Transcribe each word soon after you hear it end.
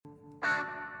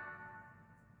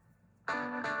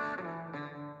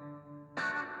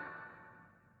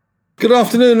Good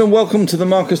afternoon and welcome to the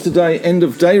Marcus Today End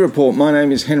of Day Report. My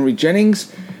name is Henry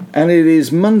Jennings and it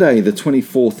is Monday the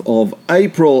 24th of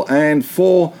April, and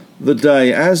for the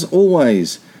day, as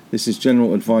always, this is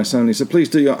general advice only, so please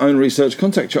do your own research,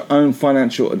 contact your own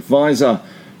financial advisor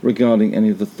regarding any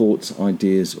of the thoughts,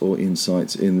 ideas or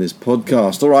insights in this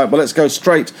podcast. Alright, well let's go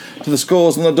straight to the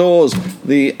scores and the doors.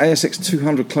 The ASX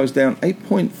 200 closed down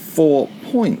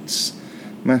 8.4 points.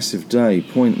 Massive day,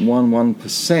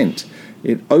 0.11%.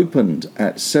 It opened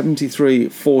at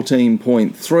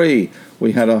 73.14.3.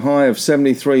 We had a high of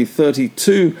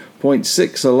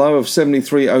 73.32.6, a low of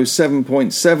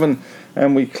 73.07.7,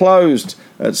 and we closed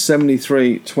at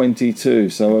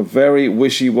 73.22. So a very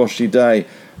wishy-washy day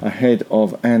ahead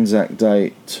of Anzac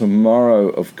Day tomorrow,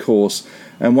 of course.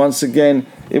 And once again,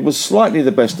 it was slightly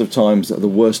the best of times, the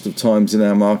worst of times in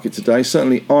our market today.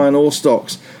 Certainly iron ore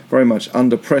stocks very much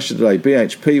under pressure today.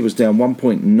 BHP was down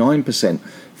 1.9%.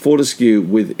 Fortescue,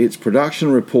 with its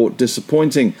production report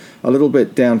disappointing a little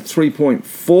bit, down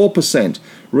 3.4%.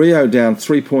 Rio down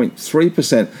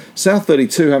 3.3%. South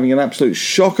 32 having an absolute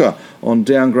shocker on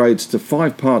downgrades to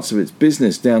 5 parts of its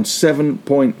business, down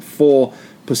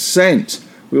 7.4%.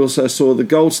 We also saw the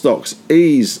gold stocks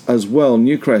ease as well.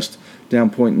 Newcrest down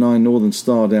 0.9%, Northern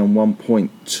Star down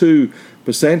 1.2%.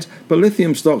 But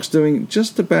lithium stocks doing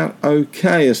just about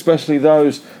okay, especially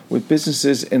those with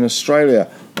businesses in Australia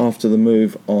after the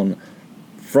move on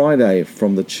Friday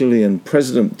from the Chilean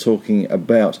president talking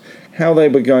about how they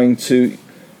were going to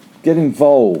get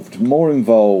more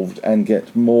involved and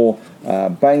get more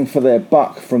bang for their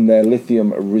buck from their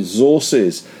lithium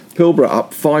resources. Pilbara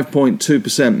up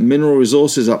 5.2%, Mineral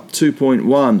Resources up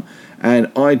 2.1%, and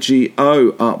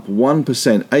IGO up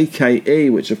 1%. AKE,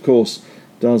 which of course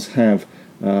does have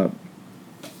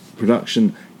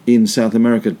production in South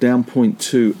America, down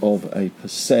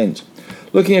 0.2%.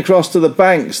 Looking across to the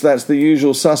banks, that's the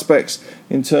usual suspects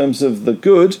in terms of the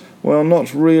good. Well,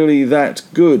 not really that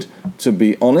good, to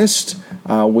be honest.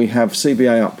 We have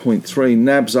CBA up 0.3%,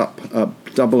 NABs up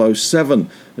 0.007%,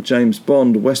 James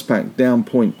Bond, Westpac down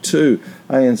 0.2%,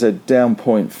 ANZ down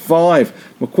 0.5%,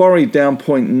 Macquarie down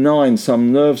 0.9%,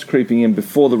 some nerves creeping in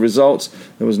before the results.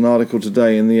 There was an article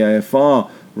today in the AFR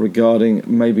regarding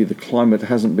maybe the climate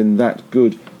hasn't been that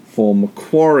good for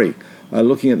Macquarie.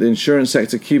 Looking at the insurance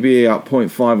sector, QBE up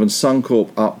 0.5% and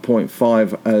Suncorp up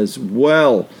 0.5% as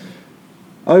well.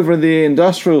 Over in the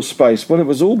industrial space, well, it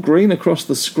was all green across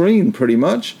the screen pretty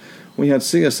much. We had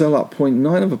CSL up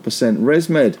 0.9%,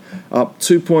 ResMed up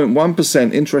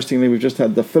 2.1%. Interestingly, we've just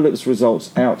had the Philips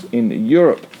results out in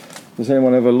Europe. Does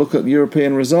anyone ever look at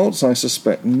European results? I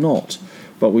suspect not.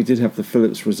 But we did have the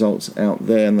Philips results out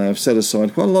there, and they have set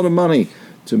aside quite a lot of money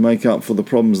to make up for the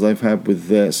problems they've had with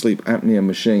their sleep apnea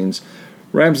machines.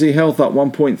 Ramsay Health up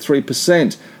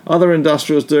 1.3%. Other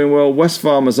industrials doing well.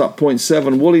 Wesfarmers up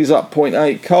 0.7%, Woolies up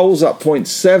 0.8%, Coles up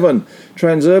 0.7%,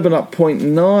 Transurban up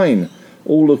 0.9%.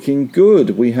 All looking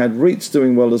good. We had REITs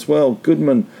doing well as well.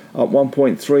 Goodman up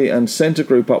 1.3% and Scentre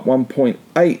Group up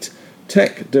 1.8%.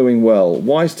 Tech doing well.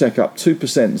 WiseTech up 2%,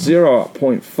 Xero up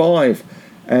 0.5%,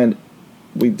 and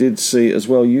we did see as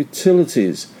well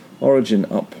utilities. Origin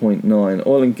up 0.9%.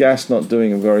 Oil and gas not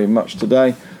doing very much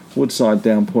today. Woodside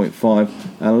down 0.5%,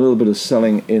 and a little bit of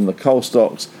selling in the coal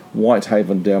stocks.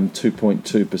 Whitehaven down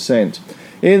 2.2%.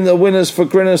 In the winners for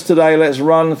Grinners today, let's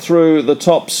run through the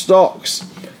top stocks.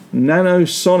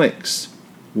 Nanosonics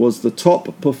was the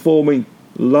top performing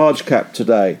large cap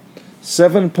today.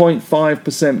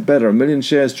 7.5% better. 1 million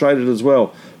shares traded as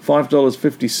well.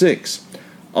 $5.56.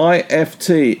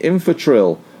 IFT,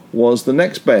 Infotrill, was the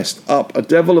next best, up a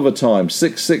devil of a time,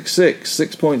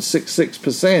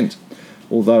 6.66%,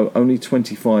 although only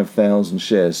 25,000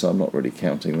 shares, so I'm not really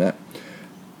counting that.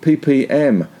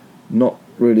 PPM, not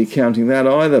really counting that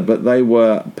either, but they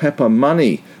were Pepper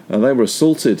Money. They were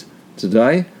assaulted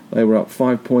today. They were up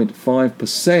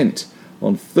 5.5%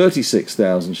 on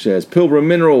 36,000 shares. Pilbara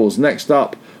Minerals next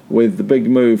up with the big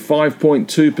move,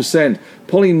 5.2%.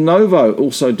 PolyNovo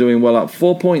also doing well, up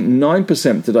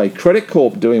 4.9% today. Credit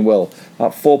Corp doing well,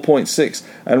 up 4.6%.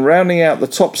 And rounding out the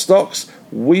top stocks,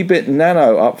 Weebit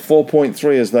Nano up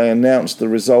 4.3% as they announced the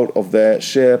result of their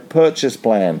share purchase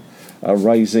plan,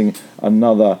 raising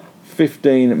another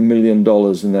 $15 million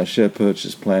in their share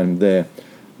purchase plan there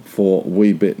for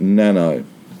Weebit Nano.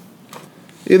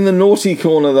 In the naughty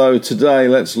corner, though, today,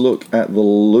 let's look at the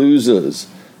losers.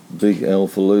 Big L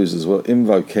for losers. Well,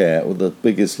 Invocare were the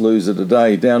biggest loser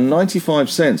today, down 95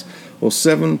 cents or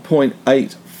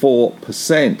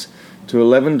 7.84% to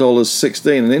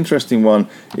 $11.16. An interesting one,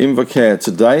 Invocare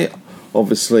today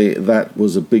Obviously, that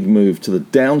was a big move to the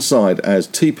downside as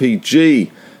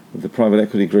TPG, the private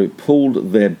equity group,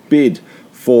 pulled their bid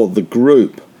for the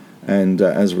group. And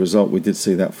as a result, we did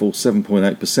see that fall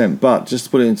 7.8%. But just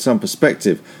to put it in some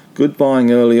perspective, good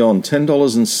buying early on.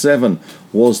 $10.07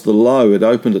 was the low. It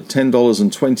opened at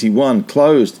 $10.21,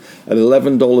 closed at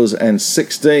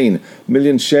 $11.16.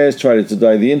 Million shares traded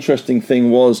today. The interesting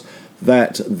thing was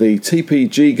that the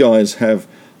TPG guys have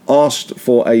asked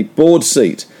for a board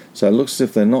seat. So it looks as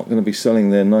if they're not going to be selling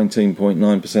their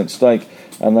 19.9% stake.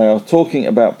 And they are talking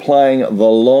about playing the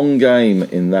long game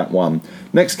in that one.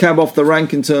 Next cab off the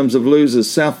rank in terms of losers,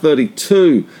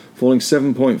 South32 falling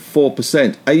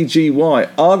 7.4%. AGY,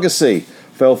 Argosy,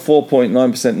 fell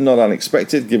 4.9%, not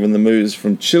unexpected given the moves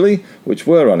from Chile, which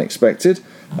were unexpected.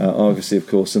 Argosy, of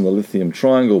course, in the lithium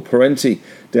triangle. Parenti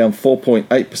down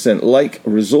 4.8%. Lake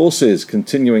Resources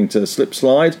continuing to slip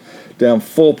slide, down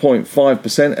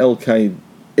 4.5%. LKE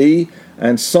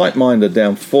and SiteMinder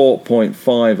down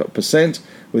 4.5%.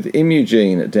 With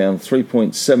Imugene down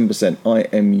 3.7%,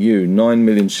 IMU, 9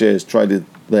 million shares traded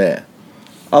there.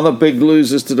 Other big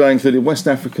losers today included West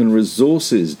African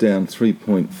Resources down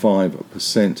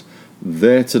 3.5%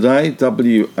 there today.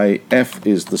 WAF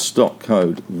is the stock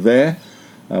code there.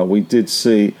 We did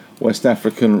see West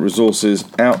African Resources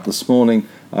out this morning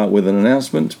with an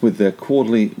announcement with their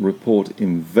quarterly report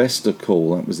investor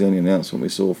call. That was the only announcement we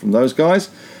saw from those guys.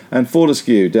 And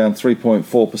Fortescue down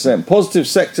 3.4%. Positive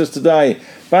sectors today: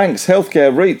 banks, healthcare,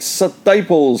 REITs,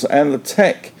 staples, and the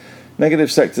tech.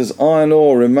 Negative sectors: iron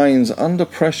ore remains under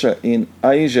pressure in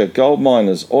Asia. Gold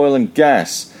miners, oil and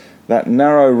gas. That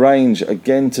narrow range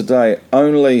again today.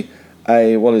 Only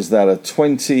a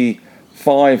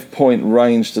 25-point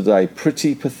range today.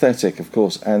 Pretty pathetic. Of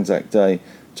course, Anzac Day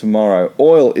tomorrow.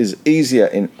 Oil is easier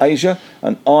in Asia,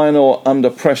 and iron ore under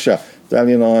pressure.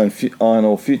 Dalian iron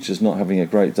ore futures not having a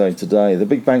great day today. The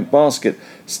big bank basket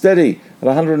steady at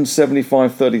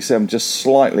 175.37, just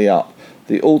slightly up.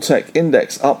 The Alltech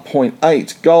index up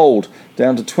 0.8. Gold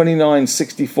down to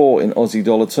 29.64 in Aussie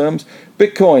dollar terms.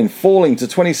 Bitcoin falling to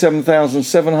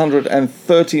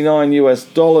 27,739 US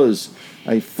dollars.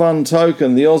 A fun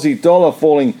token. The Aussie dollar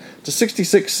falling to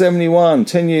 66.71.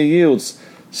 10-year yields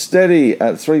steady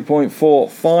at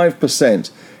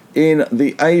 3.45%. In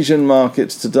the Asian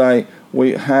markets today,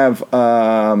 we have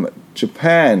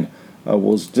Japan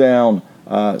was down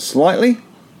slightly.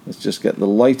 Let's just get the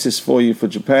latest for you for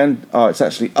Japan. It's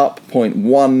actually up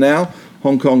 0.1 now.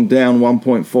 Hong Kong down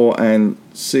 1.4 and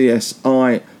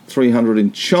CSI 300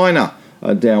 in China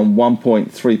are down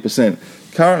 1.3%.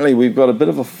 Currently, we've got a bit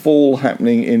of a fall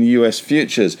happening in US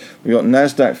futures. We've got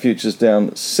NASDAQ futures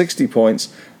down 60 points,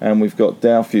 and we've got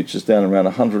Dow futures down around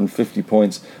 150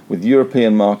 points, with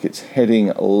European markets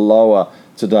heading lower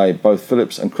today. Both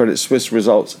Philips and Credit Suisse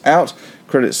results out.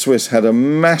 Credit Suisse had a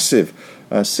massive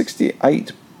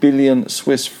 68 billion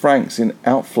Swiss francs in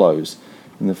outflows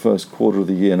in the first quarter of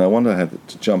the year. No wonder I had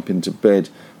to jump into bed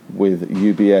with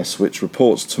UBS, which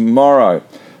reports tomorrow.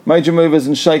 Major movers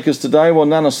and shakers today. Well,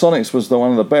 Nanosonics was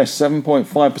one of the best,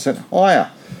 7.5%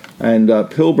 higher. And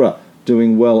Pilbara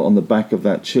doing well on the back of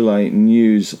that Chile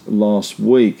news last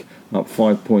week, up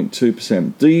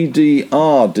 5.2%.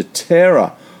 DDR,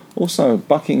 Deterra, also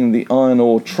bucking the iron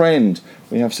ore trend.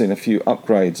 We have seen a few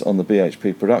upgrades on the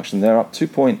BHP production. They're up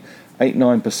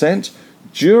 2.89%.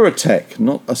 Duratec,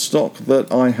 not a stock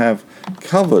that I have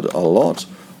covered a lot,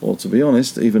 or to be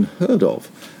honest, even heard of.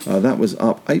 That was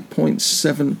up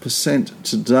 8.7%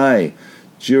 today.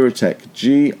 Duratec,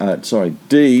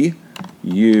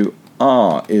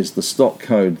 DUR is the stock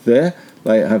code there.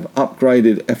 They have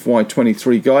upgraded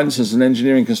FY23 guidance as an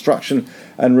engineering, construction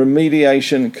and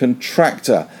remediation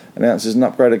contractor. Announces an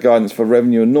upgraded guidance for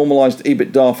revenue and normalised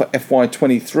EBITDA for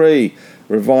FY23.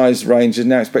 Revised range is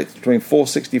now expected between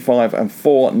 465 and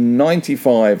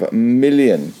 495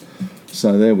 million.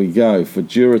 So there we go for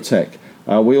Duratec.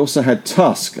 We also had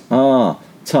Tusk.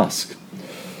 Tusk.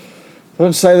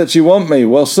 Don't say that you want me.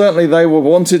 Well, certainly they were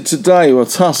wanted today. Well,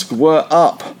 Tusk were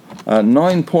up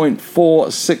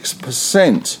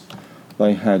 9.46%.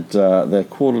 They had their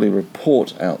quarterly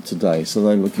report out today, so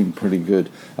they're looking pretty good.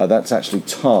 That's actually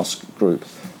Task Group,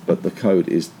 but the code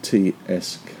is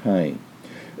TSK.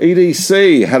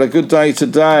 EDC had a good day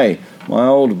today. My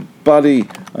old buddy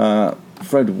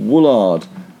Fred Woolard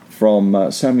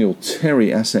from Samuel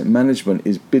Terry Asset Management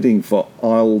is bidding for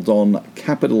Eildon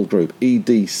Capital Group,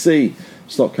 EDC.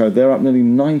 Stock code, they're up nearly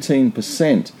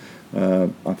 19%.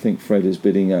 I think Fred is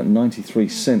bidding at 93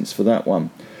 cents for that one.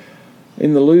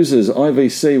 In the losers,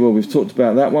 IVC, well, we've talked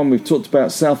about that one. We've talked about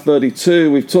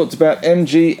South32. We've talked about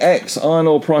MGX, iron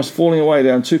ore price falling away,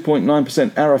 down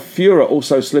 2.9%. Arafura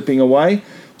also slipping away.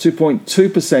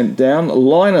 2.2% down.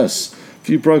 Linus, a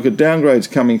few broker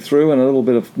downgrades coming through, and a little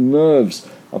bit of nerves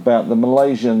about the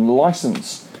Malaysian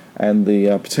license and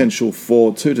the potential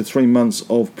for 2 to 3 months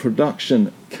of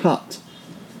production cut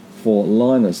for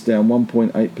Linus, down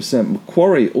 1.8%.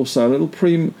 Macquarie, also a little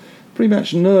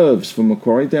pre-match nerves for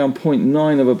Macquarie, down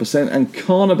 0.9%. And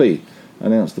Carnaby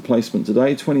announced the placement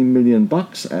today, $20 million at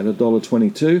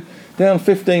 $1.22, down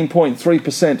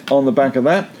 15.3% on the back of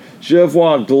that.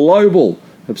 Jervois Global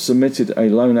have submitted a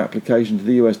loan application to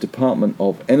the US Department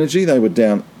of Energy. They were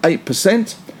down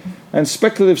 8%. And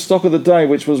speculative stock of the day,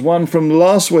 which was one from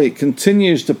last week,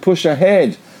 continues to push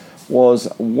ahead, was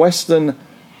Western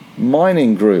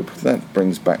Mining Group. That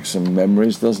brings back some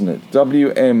memories, doesn't it?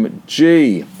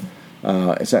 WMG.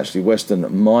 It's actually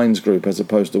Western Mines Group as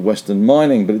opposed to Western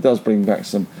Mining, but it does bring back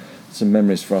some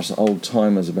memories for us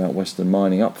old-timers about Western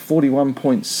Mining. Up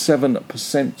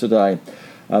 41.7% today.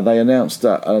 They announced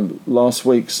last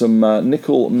week some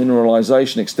nickel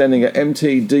mineralisation extending at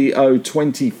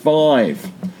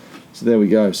MTDO25. So there we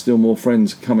go, still more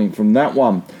friends coming from that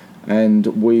one.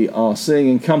 And we are seeing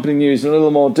in company news in a little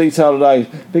more detail today.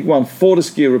 Big one,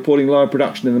 Fortescue reporting lower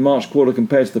production in the March quarter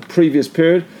compared to the previous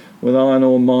period, with iron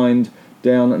ore mined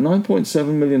down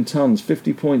 9.7 million tonnes,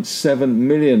 50.7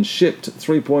 million, shipped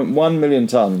 3.1 million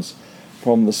tonnes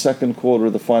from the second quarter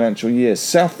of the financial year.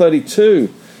 South 32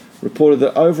 reported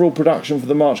that overall production for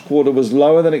the March quarter was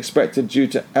lower than expected due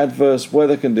to adverse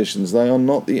weather conditions. They are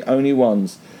not the only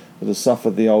ones that have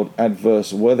suffered the old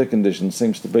adverse weather conditions.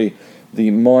 Seems to be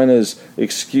the miners'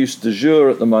 excuse du jour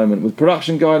at the moment, with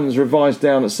production guidance revised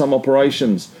down at some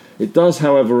operations. It does,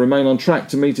 however, remain on track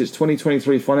to meet its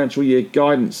 2023 financial year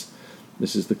guidance.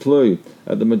 This is the clue.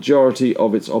 At the majority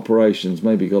of its operations,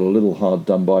 maybe got a little hard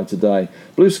done by today.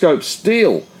 BlueScope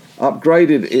Steel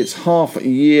upgraded its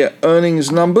half-year earnings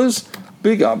numbers.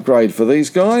 Big upgrade for these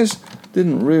guys.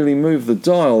 Didn't really move the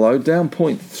dial, though, down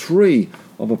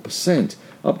 0.3%.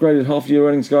 Upgraded half-year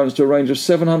earnings guidance to a range of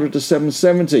 700 to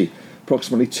 770,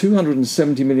 approximately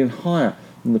 270 million higher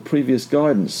than the previous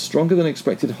guidance. Stronger than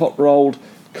expected hot-rolled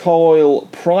coil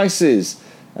prices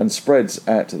and spreads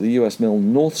at the US mill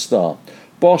North Star.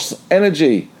 Bosch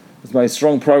Energy has made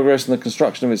strong progress in the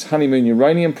construction of its Honeymoon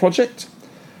uranium project.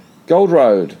 Gold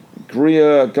Road,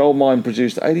 Gruyere Gold Mine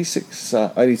produced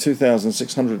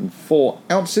 82,604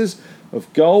 ounces of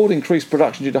gold, increased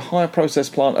production due to higher process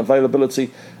plant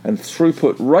availability and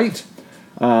throughput rate.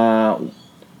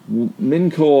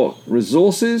 Mincor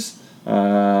Resources,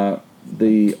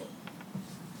 the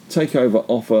takeover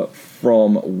offer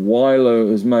from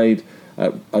Wyloo has made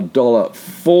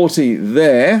 $1.40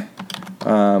 there,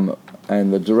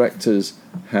 and the directors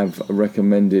have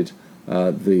recommended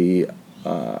the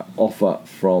offer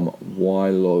from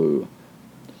Wyloo.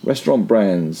 Restaurant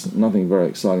Brands, nothing very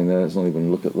exciting there. Let's not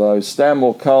even look at those.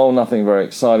 Stanmore Coal, nothing very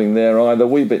exciting there either.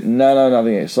 Weebit Nano,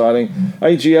 nothing exciting.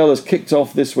 AGL has kicked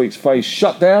off this week's phase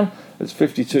shutdown. It's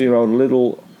 52-year-old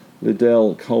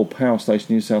Liddell Coal Power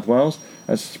Station, New South Wales.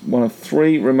 That's one of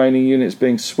 3 remaining units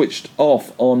being switched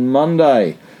off on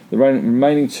Monday. The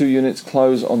remaining 2 units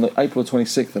close on the April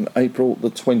 26th and April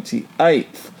the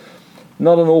 28th.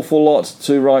 Not an awful lot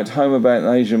to write home about in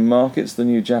Asian markets. The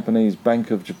new Japanese Bank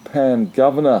of Japan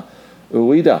Governor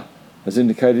Ueda has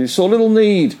indicated he saw little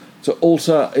need to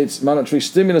alter its monetary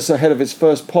stimulus ahead of its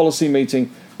first policy meeting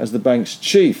as the bank's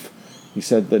chief. He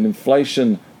said that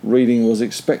inflation reading was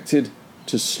expected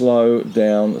to slow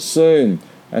down soon.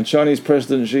 And Chinese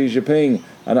President Xi Jinping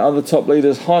and other top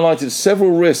leaders highlighted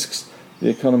several risks the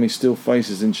economy still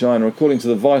faces in China. According to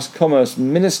the Vice Commerce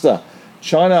Minister,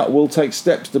 China will take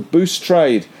steps to boost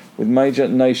trade with major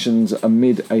nations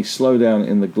amid a slowdown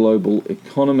in the global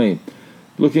economy.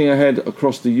 Looking ahead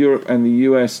across to Europe and the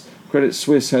US, Credit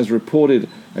Suisse has reported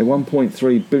a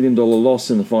 $1.3 billion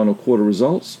loss in the final quarter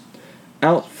results.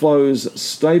 Outflows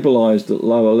stabilised at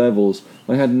lower levels.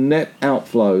 They had net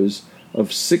outflows of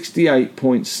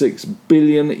 $68.6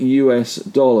 billion US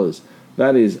dollars.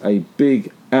 That is a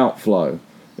big outflow.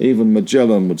 Even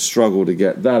Magellan would struggle to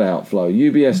get that outflow.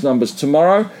 UBS numbers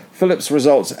tomorrow. Philips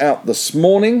results out this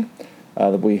morning.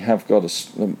 We have got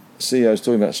CEOs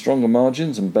talking about stronger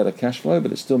margins and better cash flow,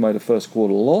 but it still made a first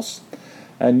quarter loss.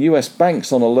 And US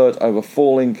banks on alert over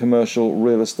falling commercial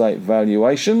real estate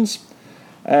valuations.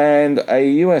 And a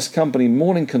US company,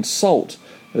 Morning Consult,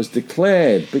 has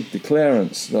declared, big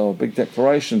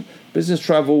declaration, business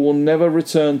travel will never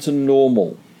return to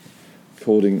normal,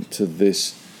 according to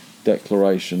this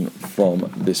declaration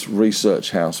from this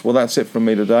research house. Well, that's it from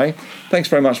me today. Thanks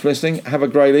very much for listening. Have a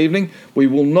great evening. We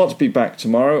will not be back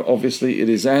tomorrow. Obviously, it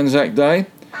is Anzac Day.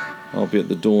 I'll be at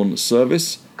the dawn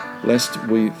service, lest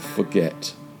we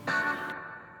forget.